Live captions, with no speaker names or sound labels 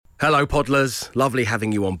Hello, Podlers. Lovely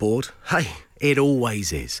having you on board. Hey, it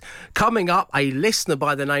always is. Coming up, a listener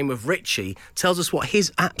by the name of Richie tells us what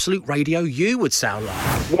his Absolute Radio You would sound like.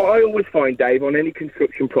 What I always find, Dave, on any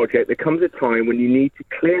construction project, there comes a time when you need to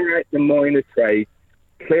clear out the minor trades,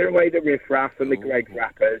 clear away the riffraff and the Greg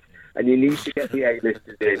rappers, and you need to get the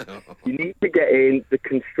A-listers in. You need to get in the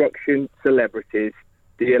construction celebrities,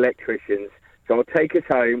 the electricians. So I'll take us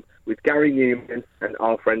home with Gary Newman and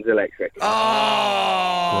Our Friends Electric.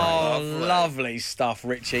 Oh, lovely stuff,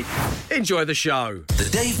 Richie. Enjoy the show. The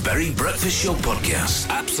Dave Berry Breakfast Show Podcast.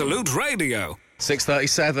 Absolute Radio.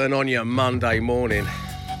 6:37 on your Monday morning.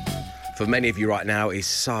 For many of you right now, it's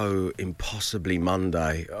so impossibly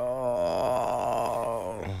Monday.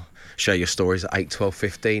 Oh. Share your stories at 8, 12,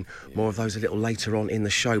 15. More of those a little later on in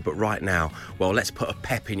the show. But right now, well, let's put a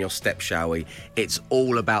pep in your step, shall we? It's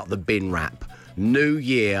all about the bin wrap. New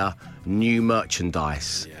year, new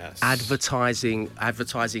merchandise. Yes. Advertising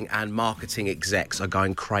and marketing execs are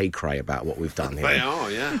going cray-cray about what we've done here. They are,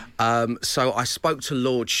 yeah. So I spoke to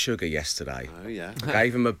Lord Sugar yesterday. Oh, yeah.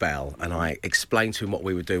 Gave him a bell and I explained to him what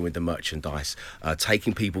we were doing with the merchandise,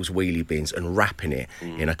 taking people's wheelie bins and wrapping it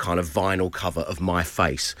in a kind of vinyl cover of my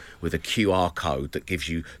face with a QR code that gives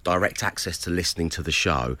you direct access to listening to the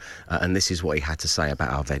show. And this is what he had to say about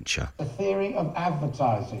our venture. The theory of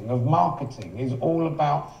advertising, of marketing, is all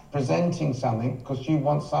about presenting something because you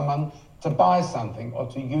want someone to buy something or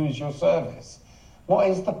to use your service. What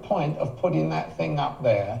is the point of putting that thing up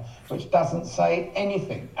there which doesn't say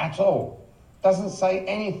anything at all? Doesn't say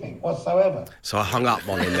anything whatsoever. So I hung up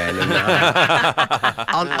on him then,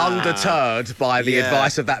 and undeterred by the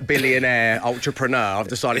advice of that billionaire entrepreneur, I've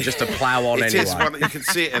decided just to plough on anyway. You can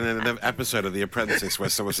see it in an episode of The Apprentice where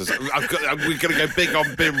someone says, we're going to go big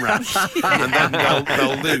on bin wrap, and then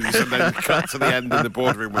they'll lose, and then cut to the end in the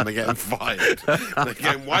boardroom when they're getting fired. They're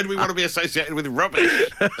going, why do we want to be associated with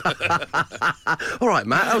rubbish? All right,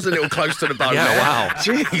 Matt, that was a little close to the bone. Yeah, there. wow.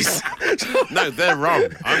 Jeez. No, they're wrong.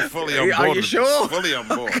 I'm fully on board. Are you sure? Fully on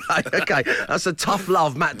board. Okay. That's a tough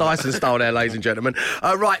love, Matt Dyson style there, ladies and gentlemen.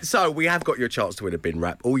 Right, so we have got your chance to win a bin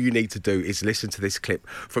wrap. All you need to do is listen to this clip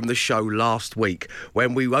from the show last week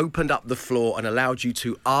when we opened up the floor and allowed you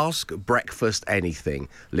to ask breakfast anything.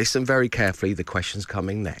 Listen very carefully. The question's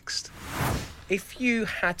coming next. If you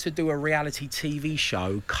had to do a reality TV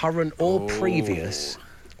show, current or previous,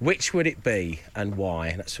 which would it be and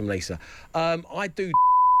why? That's from Lisa. I do...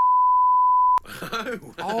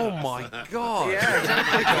 Oh my God! Yeah.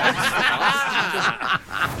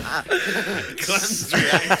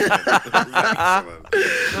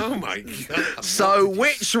 Oh my God! So,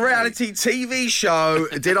 which reality TV show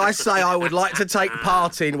did I say I would like to take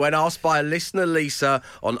part in when asked by listener Lisa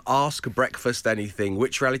on Ask Breakfast Anything?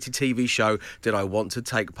 Which reality TV show did I want to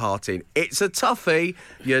take part in? It's a toughie.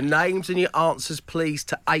 Your names and your answers, please,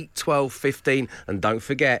 to 8, 12, 15. And don't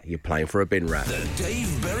forget, you're playing for a bin wrap. The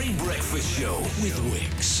Dave Berry Breakfast Show with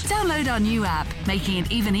Wix. Download our new app, making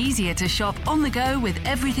it even easier to shop on the go with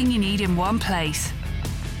everything you need in one place.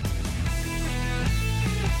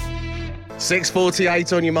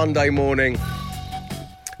 6:48 on your Monday morning.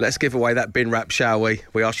 Let's give away that bin wrap, shall we?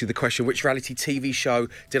 We asked you the question, which reality TV show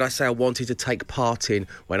did I say I wanted to take part in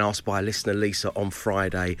when asked by listener Lisa on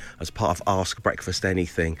Friday as part of Ask Breakfast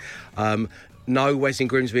Anything? No, Wes in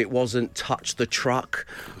Grimsby, it wasn't Touch the Truck.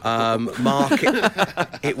 Mark,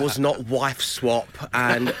 it was not Wife Swap.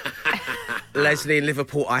 And Leslie in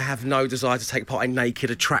Liverpool, I have no desire to take part in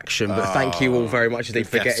Naked Attraction, but thank you all very much indeed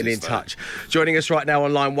for getting in touch. Joining us right now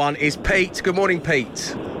on line 1 is Pete. Good morning,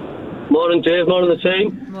 Pete. Morning, Dave. Morning, the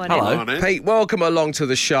team. Morning. Hello. Morning. Pete, welcome along to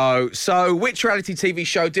the show. So, which reality TV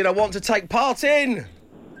show did I want to take part in?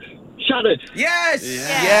 Shattered. Yes!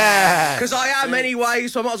 Yeah! Because I am anyway,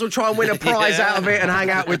 so I might as well try and win a prize out of it and hang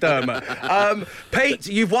out with them. Pete,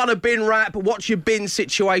 you've won a bin wrap. What's your bin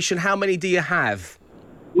situation? How many do you have?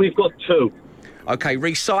 We've got 2. Okay,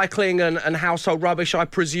 recycling and household rubbish, I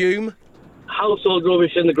presume? Household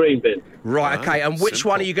rubbish in the green bin. Right, okay. And which simple.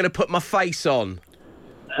 one are you going to put my face on?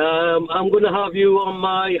 I'm going to have you on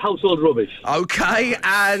my household rubbish. Okay,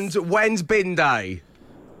 and when's bin day?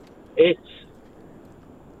 It's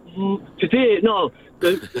today. No,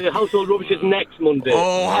 the household rubbish is next Monday.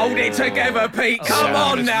 Oh, hold it together, Pete. Come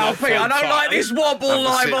on now, Pete. I don't like this wobble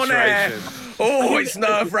live on air. Oh, it's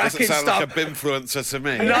nerve-wracking Doesn't sound stuff. like a bimfluencer to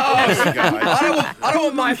me. No, I don't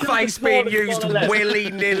want my face being used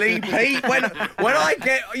willy-nilly, Pete. When I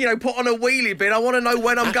get, put on a wheelie bin, I want to know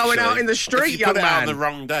when I'm going out in the street, if you young put it out on man. the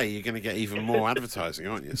wrong day, you're going to get even more advertising,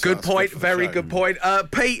 aren't you? So Good that's point, for the very show. good point.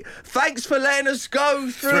 Pete, thanks for letting us go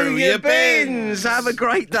through your bins. Have a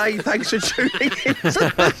great day. Thanks for tuning in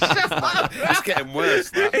to the show. It's getting worse,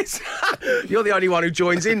 that. You're the only one who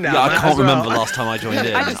joins in now. Yeah, I Matt, can't as well. remember the last time I joined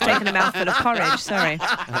in. I just taken a mouthful of porridge, sorry.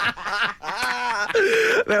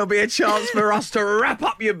 There'll be a chance for us to wrap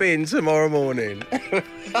up your bin tomorrow morning.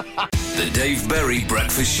 The Dave Berry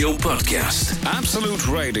Breakfast Show Podcast. Absolute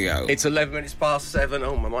Radio. It's 11 minutes past 7.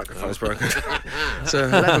 Oh, my microphone's broken. It's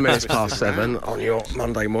 11 minutes past 7 on your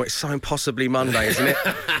Monday morning. It's so impossibly Monday, isn't it?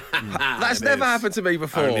 That's never happened to me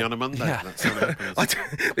before. Only on a Monday. Yeah. That's how it happens.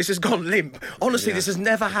 This has gone limp. Honestly, this has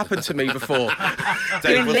never happened to me before.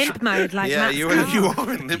 You're in limp mode like Yeah, Matt's you car.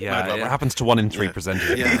 are in limp Yeah, mode. it happens to 1 in 3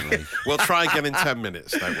 presenters. Yeah. apparently. We'll try again in 10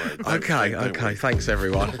 minutes, don't worry. Don't worry. Thanks,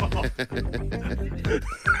 everyone.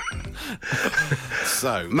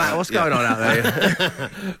 So, Matt, what's going on out there?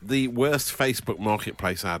 The worst Facebook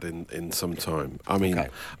Marketplace ad in some time. I mean, Okay.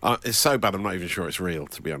 it's so bad I'm not even sure it's real,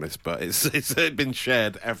 to be honest, but it's been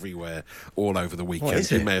shared everywhere all over the weekend.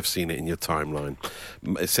 is You it? may have seen it in your timeline.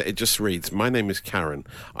 It just reads, "My name is Karen.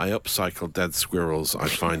 I upcycle dead squirrels I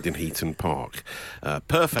find in Heaton Park.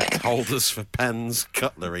 Perfect holders for pens,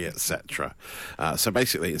 cutlery, etc." So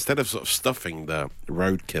basically, instead of sort of stuffing the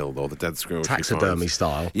roadkill or the dead squirrels she Taxidermy finds-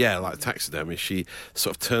 style. Yeah, like taxidermy. She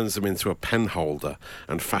sort of turns them into a pen holder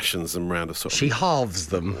and fashions them around a sort of... She halves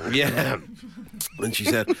them. Yeah. And she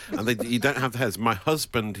said, you don't have the heads. My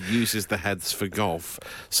husband uses the heads for golf,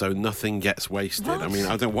 so nothing gets wasted. I mean, I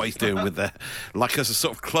don't know what he's doing with the... Like as a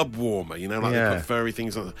sort of club warmer, they put furry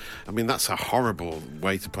things on. I mean, that's a horrible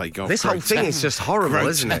way to play golf. This whole thing is just horrible,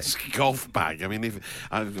 isn't it? Grotesque golf bag. I mean,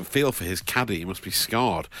 I feel for his caddy, he must be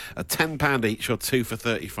scarred. £10 each or 2 for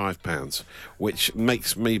 £35, which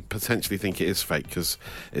makes me potentially think it is fake because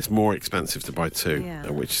it's more expensive to buy 2,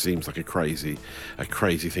 which seems like a crazy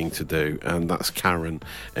thing to do. And that's Karen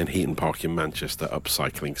in Heaton Park in Manchester,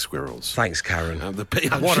 upcycling squirrels. Thanks, Karen.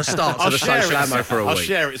 What What a start to the social ammo for a I'll week.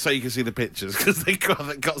 share it so you can see the pictures because they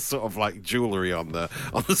got sort of like jewellery on the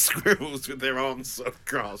squirrels with their arms sort of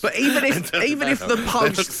crossed. But even if the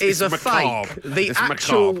post is a fake, the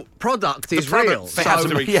actual product is real. They So had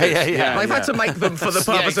to they've had to make them for the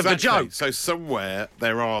purpose of the joke. So somewhere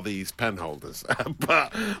there are these pen holders,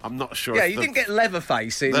 but I'm not sure. Yeah, if you the- didn't get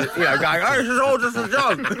Leatherface in, going, oh, this is all just a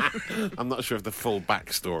joke. I'm not sure if the full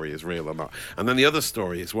backstory is real or not. And then the other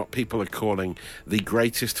story is what people are calling the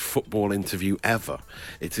greatest football interview ever.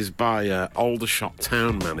 It is by Aldershot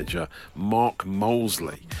town manager Mark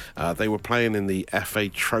Molesley. They were playing in the FA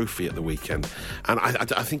Trophy at the weekend, and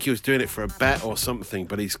I think he was doing it for a bet or something,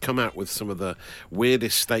 but he's come out with some of the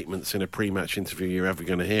weirdest statements in a pre-match interview you're ever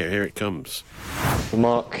going to hear. Here it comes.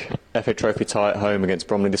 Mark, FA Trophy tie at home against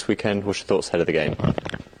Bromley this weekend. What's your thoughts ahead of the game?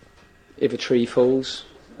 If a tree falls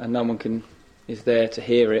and no one is there to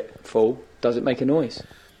hear it fall, does it make a noise?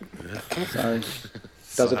 So,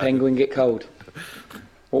 does a penguin get cold?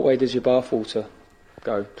 What way does your bath water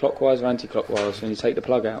go? Clockwise or anti-clockwise when you take the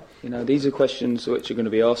plug out? These are questions which are going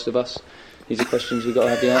to be asked of us. These are questions we've got to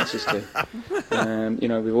have the answers to.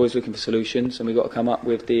 We're always looking for solutions, and we've got to come up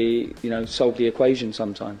with solve the equation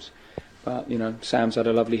sometimes. But, Sam's had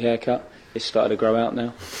a lovely haircut. It's started to grow out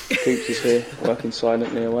now. Coops is here, working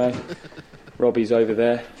silently away. Robbie's over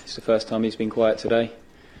there. It's the first time he's been quiet today.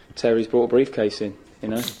 Terry's brought a briefcase in,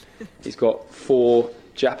 He's got 4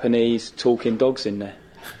 Japanese talking dogs in there.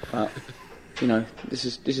 But, this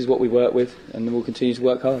is what we work with, and we'll continue to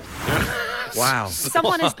work hard. Wow.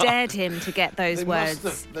 Someone has dared him to get those They words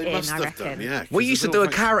must have I reckon. done, yeah. We used to do a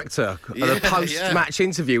character at a post-match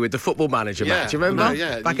interview with the football manager, Matt. Do you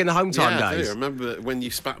remember? Back in the home time days. I remember when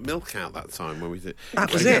you spat milk out that time when we did.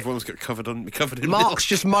 That was it. Everyone's got covered in milk. Mark's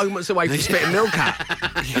just moments away from spitting milk out.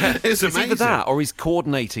 It's It's amazing. either that or he's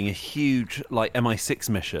coordinating a huge MI6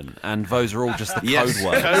 mission, and those are all just the Yes, code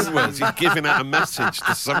words. code words. He's giving out a message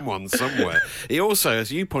to someone somewhere. He also,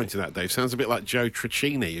 as you pointed out, Dave, sounds a bit like Joe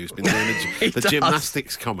Tricini, who's been doing the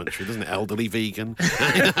gymnastics commentary, doesn't it? Elderly vegan.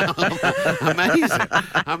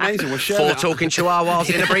 Amazing. We'll share 4 that. talking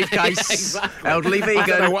chihuahuas in a briefcase. Exactly. Elderly I don't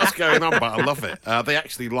know vegan. what's going on, but I love it. They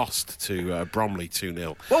actually lost to Bromley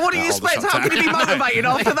 2-0. Well, what do you expect? Aldershot How Town. can you be motivated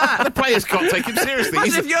after that? The players can't take him seriously.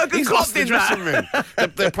 Imagine if Jurgen he's Klopp lost the did that. dressing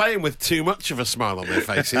room. They're playing with too much of a smile on their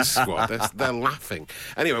face, his squad. They're laughing.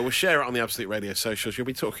 Anyway, we'll share it on the Absolute Radio socials. You'll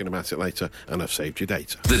be talking about it later, and I've saved your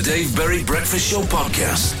data. The Dave Berry Breakfast Show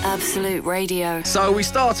Podcast. Absolute Radio. So we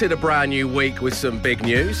started a brand new week with some big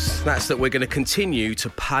news. That's that we're going to continue to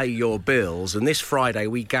pay your bills. And this Friday,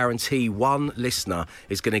 we guarantee one listener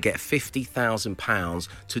is going to get £50,000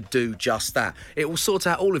 to do just that. It will sort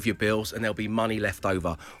out all of your bills and there'll be money left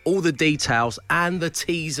over. All the details and the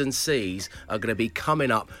T's and C's are going to be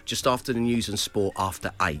coming up just after the news and sport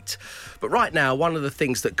after 8. But right now, one of the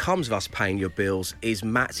things that comes with us paying your bills is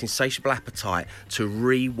Matt's insatiable appetite to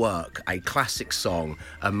rework a classic song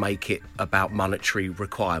and make it about monetary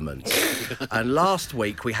requirements. And last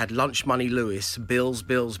week we had Lunch Money Lewis, Bills,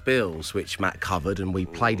 Bills, Bills, which Matt covered, and we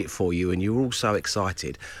played it for you, and you were all so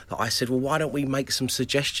excited that I said, well, why don't we make some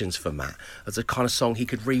suggestions for Matt as a kind of song he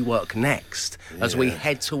could rework next as we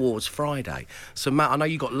head towards Friday. So Matt, I know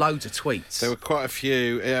you got loads of tweets. There were quite a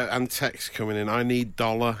few and texts coming in. I need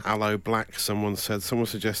dollar, aloe black, someone said. Someone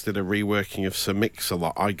suggested a reworking of Sir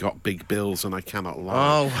Mix-a-Lot. I got big bills and I cannot lie.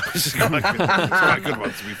 Oh, it's quite a good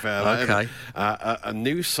one, to be fair. Okay. A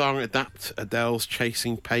new song, adapt Adele's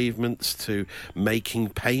Chasing Pavements to Making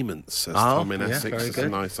Payments, says Tom in Essex. It's a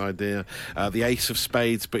nice idea. The Ace of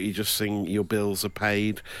Spades, but you just sing Your Bills Are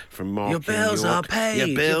Paid from Mark. Your bills are paid.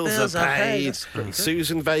 Your bills are paid. Paid.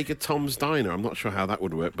 Susan Vega, Tom's Diner. I'm not sure how that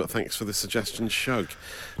would work, but thanks for the suggestion, Shug.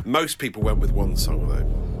 Most people went with one song, though.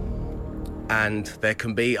 And there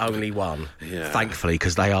can be only one, thankfully,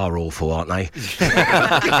 because they are awful, aren't they?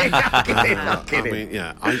 Kidding.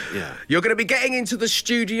 You're going to be getting into the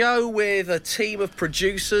studio with a team of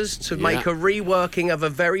producers to make a reworking of a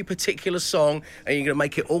very particular song, and you're going to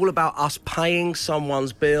make it all about us paying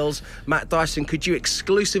someone's bills. Matt Dyson, could you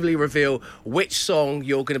exclusively reveal which song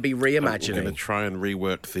you're going to be reimagining? We're going to try and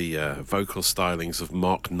rework the vocal stylings of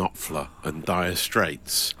Mark Knopfler and Dire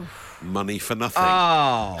Straits. Money for Nothing.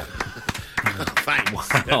 Oh. Thanks.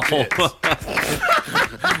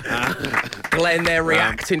 Glenn, they're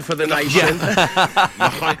reacting for the nation. The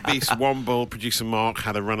Hype Beast Womble producer Mark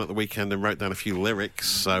had a run at the weekend and wrote down a few lyrics,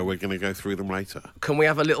 so we're going to go through them later. Can we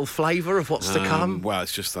have a little flavour of what's to come? Well,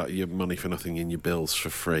 it's just that your money for nothing in your bills for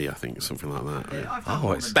free, I think, something like that.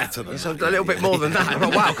 Oh, it's better than that. A little bit more than that. Oh,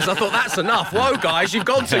 wow, because I thought that's enough. Whoa, guys, you've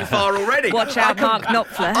gone too far already. Watch out, Mark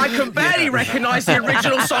Knopfler. I can barely recognise the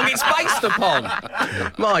original song it's based upon.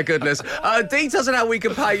 My goodness. Details on how we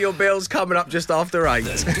can pay your bills coming up just after 8.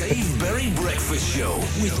 The Dave Berry Breakfast Show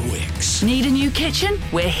with Wix. Need a new kitchen?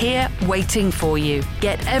 We're here waiting for you.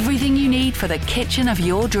 Get everything you need for the kitchen of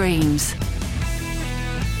your dreams.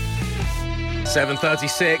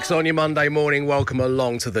 7:36 on your Monday morning. Welcome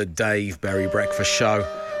along to the Dave Berry Breakfast Show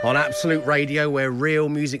on Absolute Radio, where real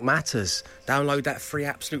music matters. Download that free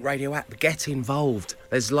Absolute Radio app. Get involved.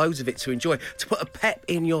 There's loads of it to enjoy, to put a pep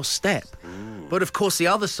in your step. But of course, the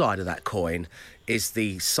other side of that coin is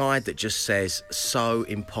the side that just says, so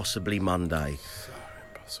impossibly Monday.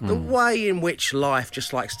 The way in which life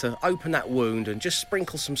just likes to open that wound and just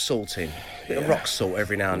sprinkle some salt in. A bit of rock salt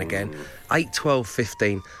every now and again. 8, 12,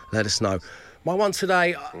 15, let us know. My one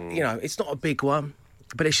today, it's not a big one,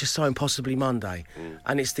 but it's just so impossibly Monday.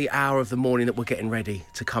 And it's the hour of the morning that we're getting ready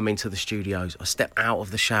to come into the studios. I step out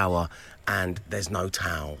of the shower and there's no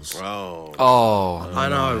towels. I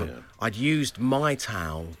know. Yeah. I'd used my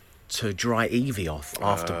towel to dry Evie off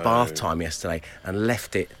after bath time yesterday and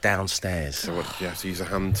left it downstairs. So what, did you have to use a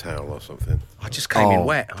hand towel or something? I just came in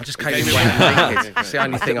wet. It's the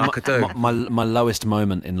only thing I could do. My lowest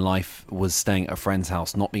moment in life was staying at a friend's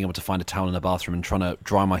house, not being able to find a towel in the bathroom and trying to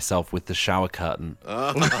dry myself with the shower curtain,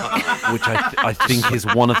 which I think is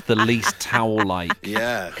one of the least towel-like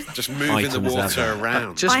just moving the water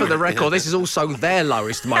around. Just for the record, this is also their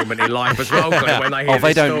lowest moment in life as well, when they hear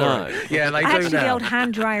they don't story. know. Yeah, they do I actually now. the old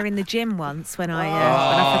hand dryer in the gym once when I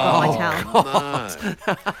forgot my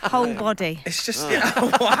towel. Whole body. It's just,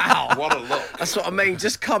 wow. What a look. That's what I mean,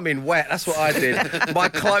 just come in wet. That's what I did.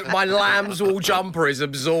 My lamb's wool jumper is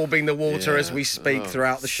absorbing the water as we speak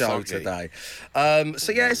throughout the show today.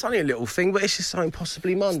 It's only a little thing, but it's just so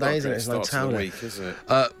impossibly Monday, isn't it? There's no towel. Is it?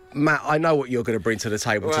 Matt, I know what you're going to bring to the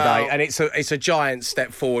table today, and it's a giant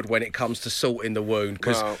step forward when it comes to salt in the wound,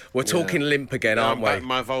 because we're talking limp again, aren't we?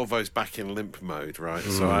 My Volvo's back in limp mode, right?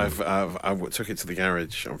 So I took it to the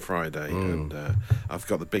garage on Friday, and I've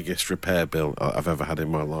got the biggest repair bill I've ever had in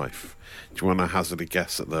my life. Do you want to hazard a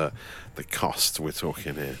guess at the cost we're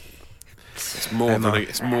talking here? It's more than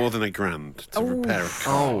 $1,000 to repair a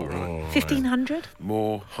car. Right? 1,500?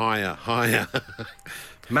 More, higher.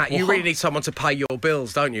 Matt, you really need someone to pay your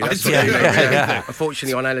bills, don't you? That's what do. you need. Yeah.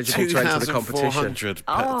 Unfortunately, I'm ineligible to enter the competition.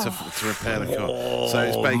 $2,400 to repair the car. So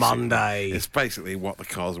it's basically, Monday. It's basically what the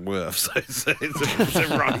car's worth. So it's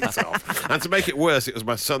a write-off. And to make it worse, it was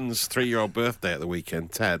my son's 3-year-old birthday at the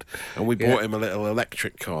weekend, Ted, and we bought him a little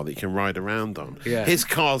electric car that you can ride around on. Yeah. His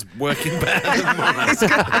car's working better than mine.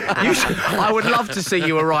 I would love to see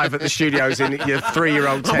you arrive at the studios in your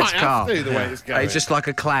 3-year-old I Ted's might have car. to, the way it's going. It's just like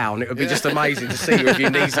a clown. It would be just amazing to see you with your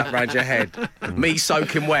knees up round your head. Me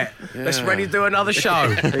soaking wet. Let's ready to do another show.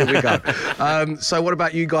 Here we go. So what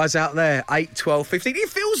about you guys out there? 8, 12, 15. It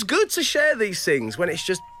feels good to share these things when it's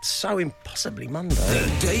just so impossibly Monday.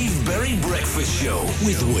 The Dave Berry Breakfast Show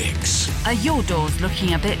with Wix. Are your doors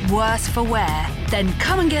looking a bit worse for wear? Then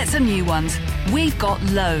come and get some new ones. We've got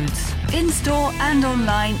loads. In-store and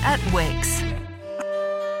online at Wix.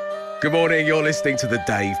 Good morning, you're listening to the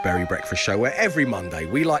Dave Berry Breakfast Show, where every Monday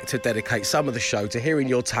we like to dedicate some of the show to hearing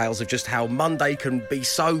your tales of just how Monday can be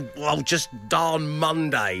so, well, just darn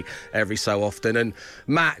Monday every so often. And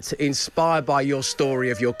Matt, inspired by your story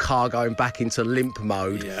of your car going back into limp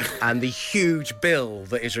mode and the huge bill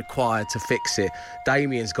that is required to fix it,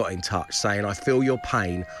 Damien's got in touch saying, I feel your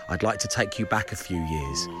pain, I'd like to take you back a few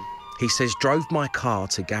years. He says, drove my car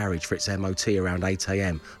to garage for its MOT around 8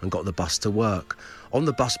 a.m. and got the bus to work. On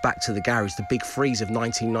the bus back to the garage, the big freeze of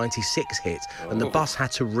 1996 hit and the bus had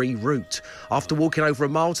to reroute. After walking over a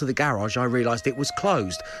mile to the garage, I realised it was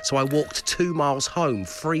closed, so I walked 2 miles home,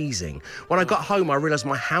 freezing. When I got home, I realised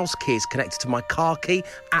my house key is connected to my car key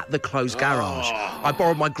at the closed garage. I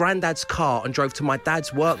borrowed my granddad's car and drove to my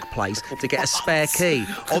dad's workplace to get a spare key.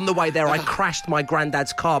 On the way there, I crashed my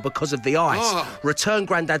granddad's car because of the ice. Returned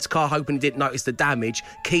granddad's car hoping he didn't notice the damage.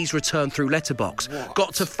 Keys returned through letterbox.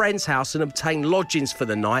 Got to friend's house and obtained lodging for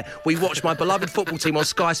the night. We watched my beloved football team on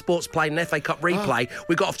Sky Sports play an FA Cup replay.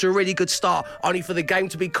 We got off to a really good start, only for the game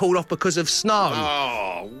to be called off because of snow.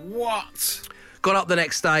 Oh, what? Got up the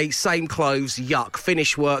next day, same clothes, yuck,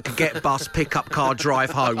 finish work, get bus, pick up car, drive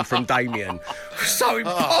home from Damien. So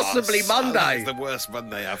impossibly Monday. That's the worst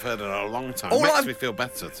Monday I've heard in a long time. Makes me feel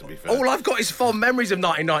better, to be fair. All I've got is fond memories of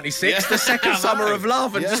 1996, the second summer of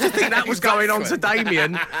love, and just to think that was going on to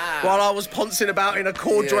Damien while I was poncing about in a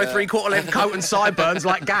corduroy 3/4 length coat and sideburns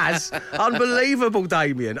like Gaz. Unbelievable,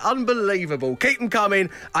 Damien. Unbelievable. Keep them coming.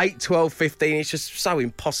 8, 12, 15. It's just so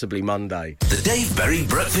impossibly Monday. The Dave Berry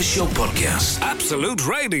Breakfast Show podcast. Absolute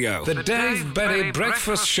Radio. The Dave Berry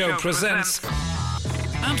Breakfast Show presents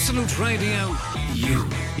Absolute Radio U.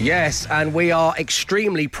 Yes, and we are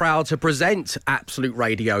extremely proud to present Absolute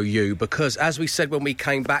Radio U because, as we said when we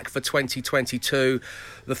came back for 2022,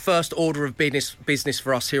 the first order of business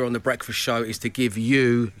for us here on The Breakfast Show is to give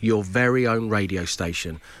you your very own radio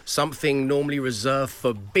station, something normally reserved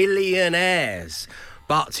for billionaires.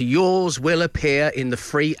 But yours will appear in the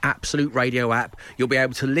free Absolute Radio app. You'll be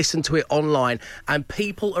able to listen to it online, and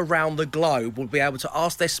people around the globe will be able to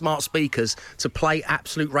ask their smart speakers to play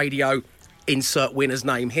Absolute Radio, insert winner's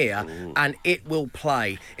name here, and it will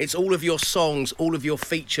play. It's all of your songs, all of your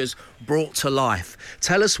features brought to life.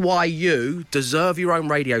 Tell us why you deserve your own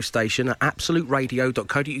radio station at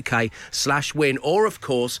absoluteradio.co.uk/win. Or, of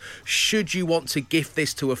course, should you want to gift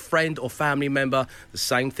this to a friend or family member, the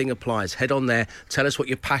same thing applies. Head on there, tell us what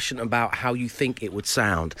you're passionate about, how you think it would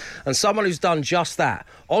sound. And someone who's done just that,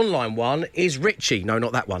 online one, is Richie. No,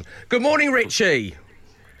 not that one. Good morning, Richie.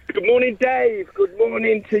 Good morning, Dave. Good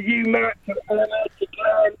morning to you, Matt, to Emma, to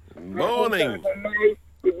Glenn. Morning.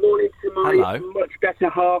 Good morning to my much better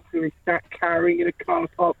half who is sat carrying in a car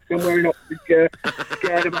park somewhere in Oxfordshire,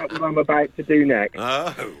 scared about what I'm about to do next.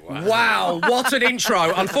 Oh, wow, what an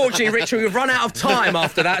intro. Unfortunately, Richard, we've run out of time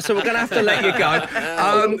after that, so we're going to have to let you go.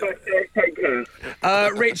 Take care.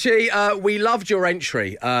 Richie, we loved your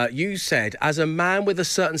entry. You said, as a man with a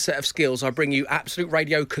certain set of skills, I bring you Absolute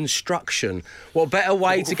Radio construction. What better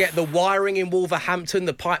way to get the wiring in Wolverhampton,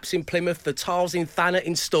 the pipes in Plymouth, the tiles in Thanet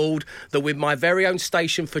installed than with my very own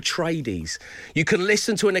station for tradies. You can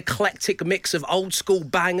listen to an eclectic mix of old school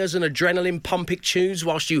bangers and adrenaline pumping tunes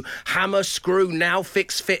whilst you hammer, screw, now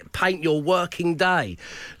fix, fit, paint your working day.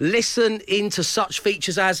 Listen into such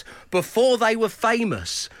features as Before They Were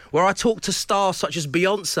Famous, where I talk to stars such as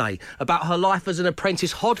Beyonce about her life as an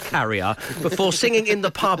apprentice hod carrier before singing in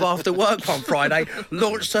the pub after work one Friday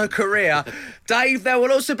launched her career. Dave, there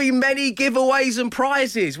will also be many giveaways and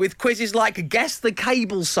prizes with quizzes like Guess the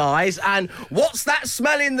Cable Size and What's That Smell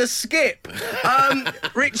in the Skip?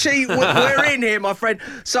 Richie, we're in here, my friend.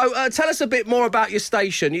 So tell us a bit more about your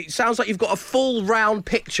station. It sounds like you've got a full round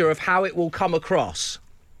picture of how it will come across.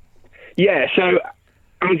 Yeah, so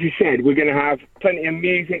as you said, we're going to have plenty of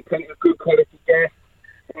music, plenty of good quality guests.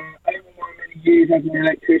 Over my many years as an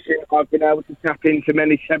electrician, I've been able to tap into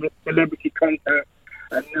many celebrity contacts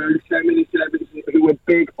and know so many celebrities who were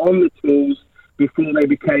big on the tools before they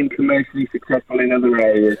became commercially successful in other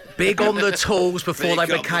areas. Big on the tools before they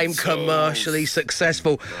became commercially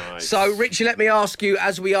successful. Nice. So, Richie, let me ask you,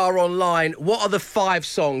 as we are online, what are the 5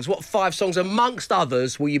 songs? What 5 songs, amongst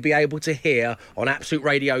others, will you be able to hear on Absolute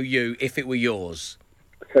Radio U if it were yours?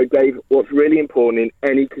 So, Dave, what's really important in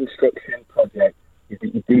any construction project is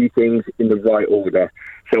that you do things in the right order.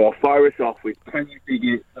 So I'll fire us off with Can You Dig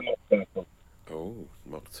It, the Mock Turtle. Oh,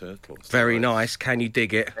 Mock Turtle. Very nice. Can you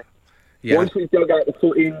dig it? Yeah. Once we've dug out the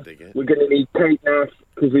footing, we're going to need Kate Nash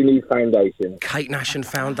because we need foundations. Kate Nash and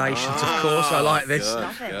foundations, of course. I like this.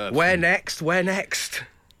 Good. Where next? Where next?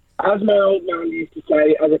 As my old man used to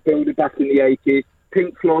say, as a builder back in the 80s,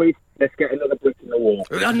 Pink Floyd, let's get another brick in the wall.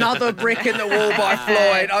 Another brick in the wall by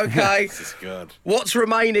Floyd. Okay. This is good. What's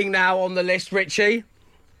remaining now on the list, Richie?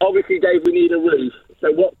 Obviously, Dave, we need a roof.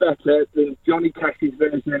 So what better than Johnny Cash's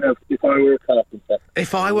version of If I Were a Carpenter?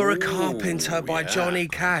 If I Were a Carpenter by Johnny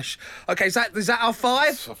Cash. Okay, is that our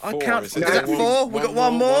 5? I count. Is that 4? We've got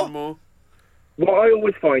one more. What I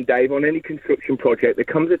always find, Dave, on any construction project, there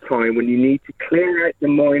comes a time when you need to clear out the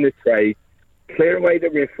minor trades, clear away the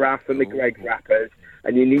riffraff and the Greg rappers,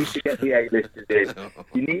 and you need to get the A-listers in.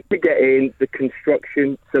 You need to get in the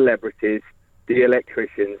construction celebrities, the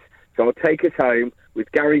electricians. So I'll take us home with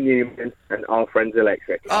Gary Newman and Our Friends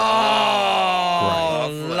Electric. Oh,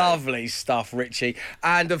 lovely stuff, Richie.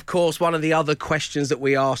 And, of course, one of the other questions that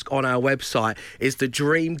we ask on our website is the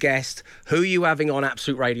dream guest. Who are you having on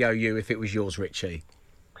Absolute Radio U if it was yours, Richie?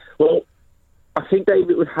 Well, I think, Dave,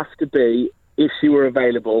 it would have to be, if she were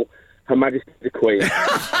available, Her Majesty the Queen. He's gone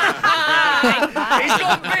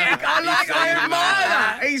big. I admire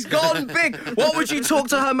that. He's gone big. What would you talk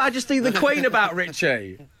to Her Majesty the Queen about,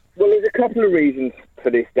 Richie? Well, there's a couple of reasons for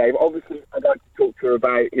this, Dave. Obviously, I'd like to talk to her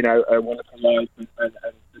about, her wonderful life and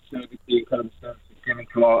the service, the incredible service it's given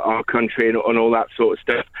to our country and all that sort of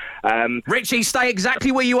stuff. Richie, stay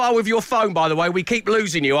exactly where you are with your phone, by the way. We keep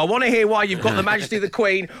losing you. I want to hear why you've got Her Majesty the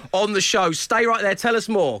Queen on the show. Stay right there. Tell us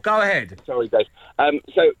more. Go ahead. Sorry, Dave.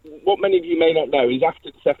 So, what many of you may not know is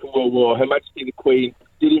after the Second World War, Her Majesty the Queen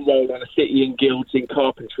did enroll on a City and Guilds in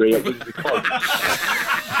carpentry at Windsor College.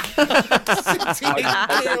 I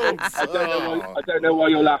don't know why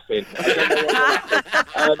you're laughing. But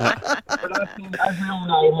as we all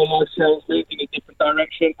know, her life sails moved in a different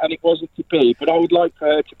direction, and it wasn't to be. But I would like for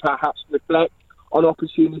her to perhaps reflect on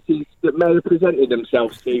opportunities that may have presented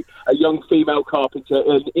themselves to a young female carpenter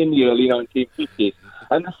in the early 1950s.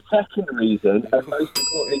 And the second reason, and most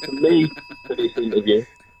importantly to me for this interview,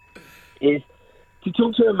 is to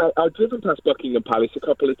talk to her mate. I've driven past Buckingham Palace a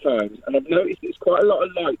couple of times, and I've noticed there's quite a lot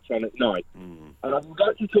of lights on at night. And I would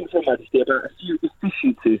like to talk to Her Majesty about a few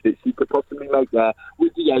efficiencies that she could possibly make there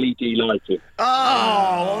with the LED lighting.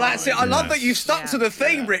 Oh, well, that's it. I love that you've stuck to the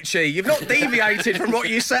theme, Richie. You've not deviated from what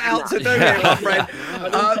you set out to do here, my friend.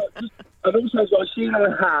 And also, as well, she and I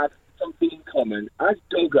have something in common. As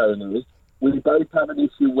dog owners, we both have an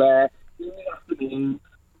issue where in the afternoon,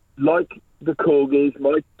 like the corgis,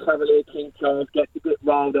 my Cavalier King Charles gets a bit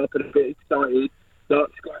riled up and a bit excited,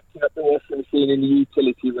 starts scratching up the washing machine in the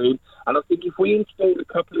utility room. And I think if we installed a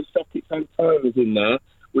couple of sockets and timers in there,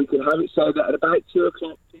 we could have it so that at about 2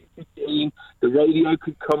 o'clock, 2:15, the radio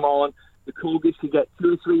could come on, the corgis could get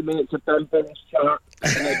 2 or 3 minutes of Ben Ben's chat.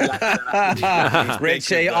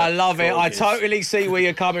 Richie, I love it. I totally see where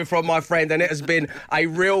you're coming from, my friend, and it has been a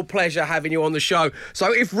real pleasure having you on the show.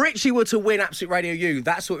 So if Richie were to win Absolute Radio U,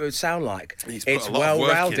 that's what it would sound like. It's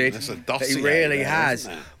well-rounded. He really has.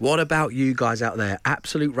 What about you guys out there?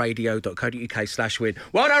 absoluteradio.co.uk/win.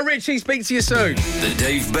 Well done, Richie. Speak to you soon. The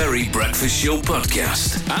Dave Berry Breakfast Show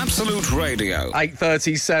Podcast. Absolute Radio.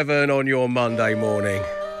 8:37 on your Monday morning.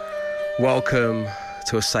 Welcome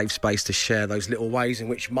to a safe space to share those little ways in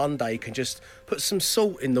which Monday can just put some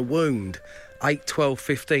salt in the wound. 8, 12,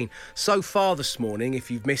 15. So far this morning,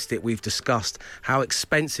 if you've missed it, we've discussed how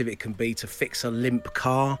expensive it can be to fix a limp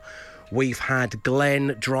car. We've had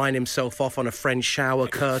Glenn drying himself off on a friend's shower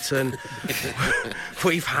curtain.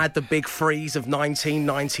 We've had the big freeze of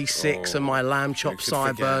 1996 and my lamb chop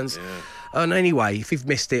sideburns. And anyway, if you've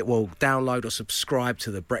missed it, well, download or subscribe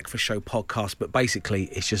to the Breakfast Show podcast. But basically,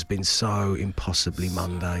 it's just been so impossibly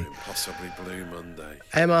Monday. Impossibly Blue Monday.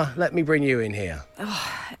 Emma, let me bring you in here.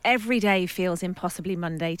 Oh, every day feels impossibly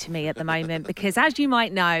Monday to me at the moment because, as you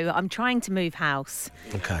might know, I'm trying to move house.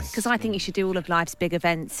 Okay. Because I think you should do all of life's big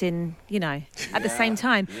events in, at the same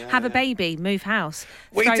time. Have a baby, move house.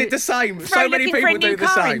 We did the same. So many people do the looking for a new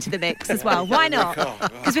car same. into the mix as well. Why not?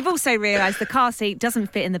 Because we've also realised the car seat doesn't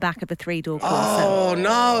fit in the back of the 3-door Corsa. Oh,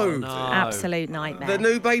 no. Absolute nightmare. The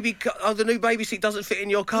new baby seat doesn't fit in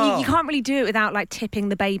your car. You can't really do it without tipping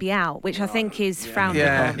the baby out, which I think is frowned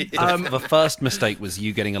upon. The first mistake was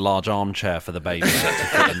you getting a large armchair for the baby to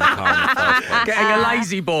fit in the car in the first place. Getting a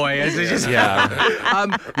lazy boy.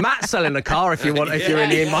 Matt's selling a car if you're in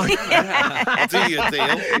the in-mind. Do your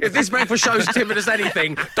deal. If this breakfast show's timid as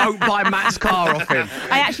anything, don't buy Matt's car off him.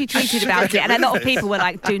 I actually tweeted about it, and a lot of people were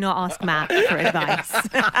like, "Do not ask Matt for advice."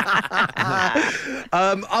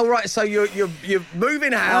 All right, so you're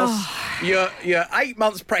moving house. You're 8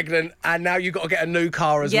 months pregnant, and now you've got to get a new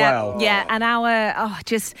car as well. Yeah, and our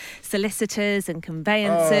just solicitors and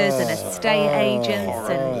conveyancers and estate agents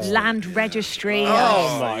and land registry.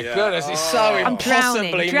 Oh my goodness, it's so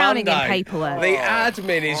impossibly drowning Monday. in paperwork. The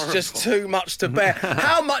admin is just too much to bear.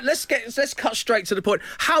 How much? Let's cut straight to the point.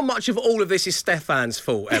 How much of all of this is Stefan's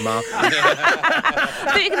fault, Emma? I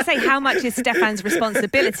thought you were going to say how much is Stefan's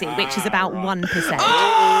responsibility, which is about 1%.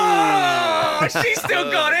 Oh, she's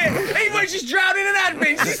still got it. Even when she's drowning in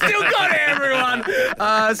admin, she's still got it, everyone.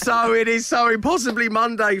 So it is so impossibly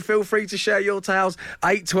Monday. Feel free to share your tales.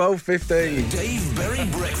 8, 12, 15. Dave Berry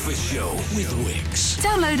Breakfast Show with Wix.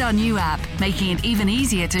 Download our new app, making it even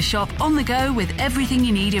easier to shop on the go with everything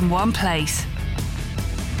you need in one place.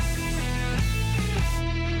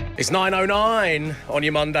 It's 9:09 on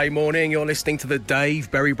your Monday morning. You're listening to the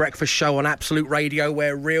Dave Berry Breakfast Show on Absolute Radio,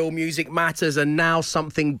 where real music matters, and now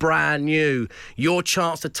something brand new. Your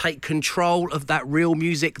chance to take control of that real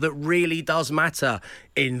music that really does matter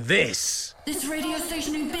in this. This radio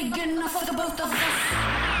station ain't big enough for the both of us.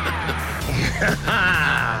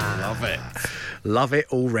 Love it. Love it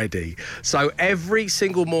already. So every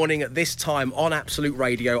single morning at this time on Absolute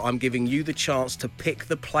Radio, I'm giving you the chance to pick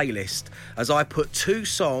the playlist as I put 2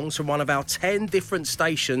 songs from one of our 10 different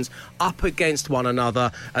stations up against one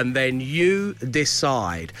another, and then you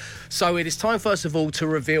decide. So it is time, first of all, to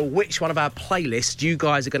reveal which one of our playlists you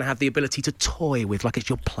guys are going to have the ability to toy with, like it's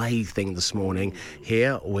your plaything this morning.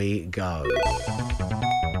 Here we go.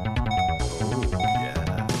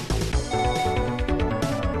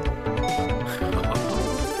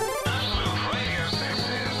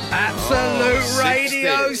 Absolute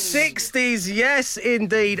Radio 60s, yes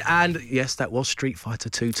indeed, and yes, that was Street Fighter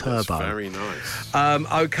 2 Turbo. That's very nice.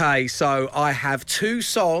 Okay, so I have 2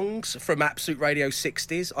 songs from Absolute Radio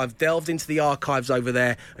 60s. I've delved into the archives over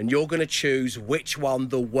there, and you're going to choose which one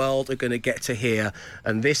the world are going to get to hear,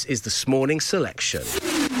 and this is this morning's selection.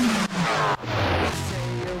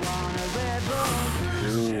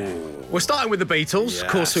 We're starting with the Beatles, yes. Of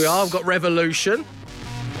course we are. I've got Revolution.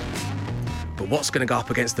 But what's going to go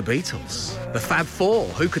up against the Beatles? The Fab Four.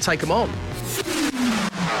 Who could take them on?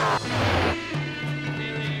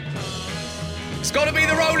 It's got to be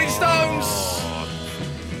the Rolling Stones.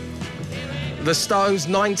 The Stones'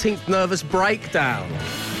 19th Nervous Breakdown.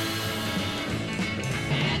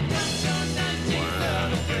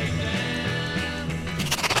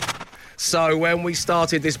 So when we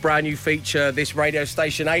started this brand new feature, this radio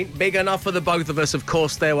station ain't big enough for the both of us. Of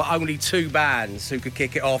course, there were only 2 bands who could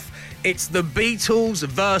kick it off. It's the Beatles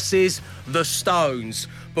versus the Stones.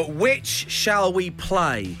 But which shall we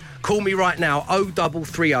play? Call me right now,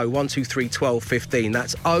 0330 123 1215.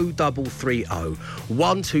 That's 0330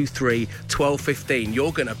 123 1215.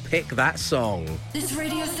 You're going to pick that song. This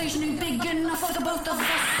radio station ain't big enough for the both of us.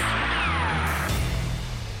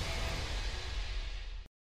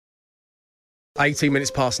 18 minutes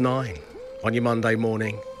past 9 on your Monday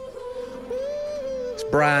morning. It's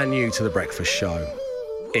brand new to the breakfast show.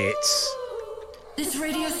 It's... This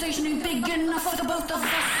radio station ain't big enough for the both of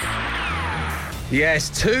us. Yes,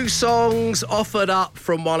 2 songs offered up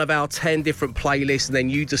from one of our 10 different playlists, and then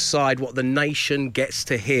you decide what the nation gets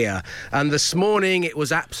to hear. And this morning, it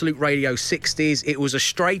was Absolute Radio 60s. It was a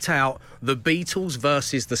straight out the Beatles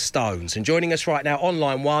versus the Stones. And joining us right now on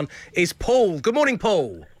line 1 is Paul. Good morning,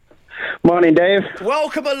 Paul. Morning, Dave.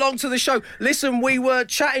 Welcome along to the show. Listen, we were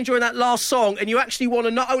chatting during that last song, and you actually want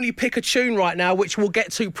to not only pick a tune right now, which we'll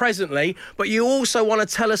get to presently, but you also want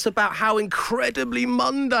to tell us about how incredibly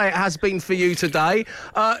Monday it has been for you today.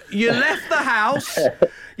 You left the house,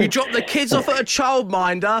 you dropped the kids off at a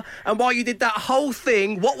childminder, and while you did that whole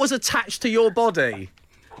thing, what was attached to your body?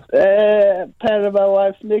 Pair of my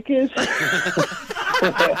wife's knickers.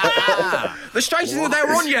 The strangest thing, they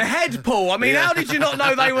were on your head, Paul. I mean, how did you not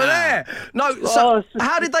know they were there? No, so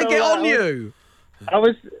how did they get on you?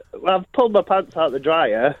 I've pulled my pants out the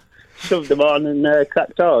dryer, shoved them on, and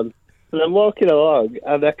cracked on. And I'm walking along,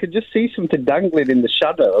 and I could just see something dangling in the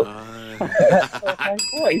shadow. I was like,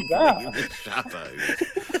 what is that? In the shadow.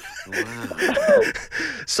 Wow.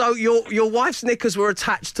 So your wife's knickers were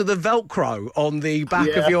attached to the Velcro on the back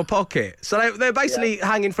of your pocket. So they're basically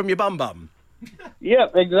hanging from your bum.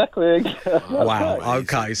 Yep, exactly. Wow,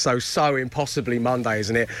 okay, so impossibly Monday,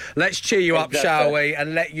 isn't it? Let's cheer you up, shall we,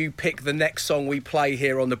 and let you pick the next song we play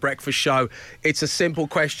here on The Breakfast Show. It's a simple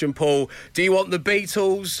question, Paul. Do you want the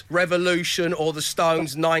Beatles, Revolution, or the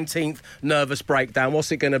Stones' 19th Nervous Breakdown?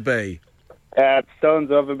 What's it going to be?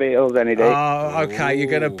 Stones over Beatles any day. Oh, okay, you're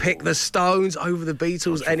going to pick the Stones over the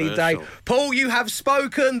Beatles any day. Paul, you have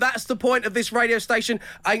spoken. That's the point of this radio station.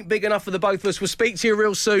 Ain't big enough for the both of us. We'll speak to you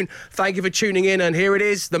real soon. Thank you for tuning in, and here it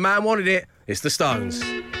is. The man wanted it. It's the Stones.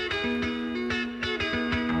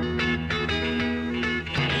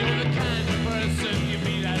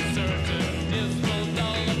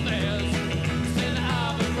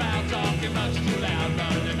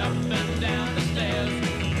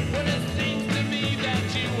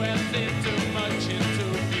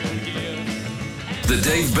 The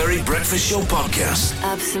Dave Berry Breakfast Show Podcast.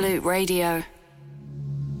 Absolute Radio.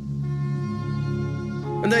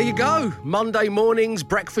 And there you go. Monday morning's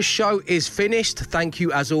breakfast show is finished. Thank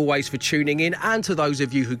you, as always, for tuning in. And to those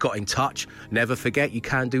of you who got in touch, never forget you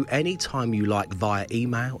can do any time you like via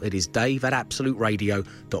email. It is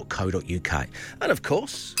dave@absoluteradio.co.uk. And, of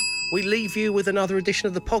course, we leave you with another edition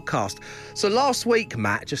of the podcast. So last week,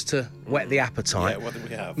 Matt, just to whet the appetite, what did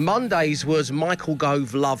we have? Mondays was Michael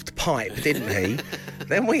Gove loved pipe, didn't he?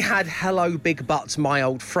 Then we had Hello Big Butts, My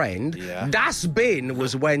Old Friend. Yeah. Das Bin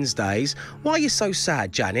was Wednesdays. Why Are You So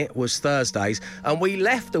Sad, Janet was Thursdays. And we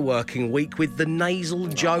left the working week with the nasal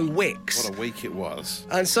Joe Wicks. What a week it was.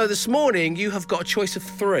 And so this morning you have got a choice of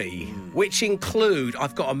three, which include,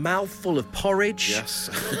 I've got a mouthful of porridge. Yes.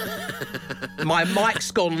 My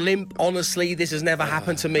mic's gone limp. Honestly, this has never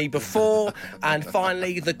happened to me before. And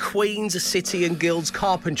finally, the Queen's City and Guilds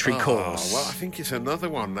Carpentry course. Well, I think it's another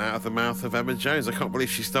one out of the mouth of Emma Jones. I can't believe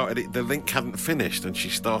she started it. The link hadn't finished and she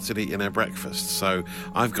started eating her breakfast. So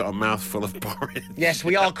I've got a mouthful of porridge. Yes,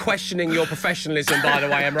 we are questioning your professionalism, by the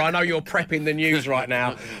way, Emma. I know you're prepping the news right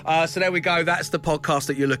now. So there we go. That's the podcast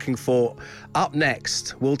that you're looking for. Up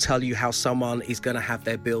next, we'll tell you how someone is going to have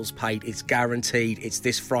their bills paid. It's guaranteed. It's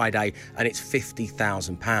this Friday and it's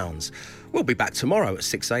 £50,000. We'll be back tomorrow at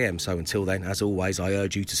 6 a.m. So until then, as always, I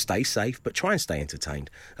urge you to stay safe, but try and stay entertained.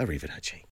 Arrivederci.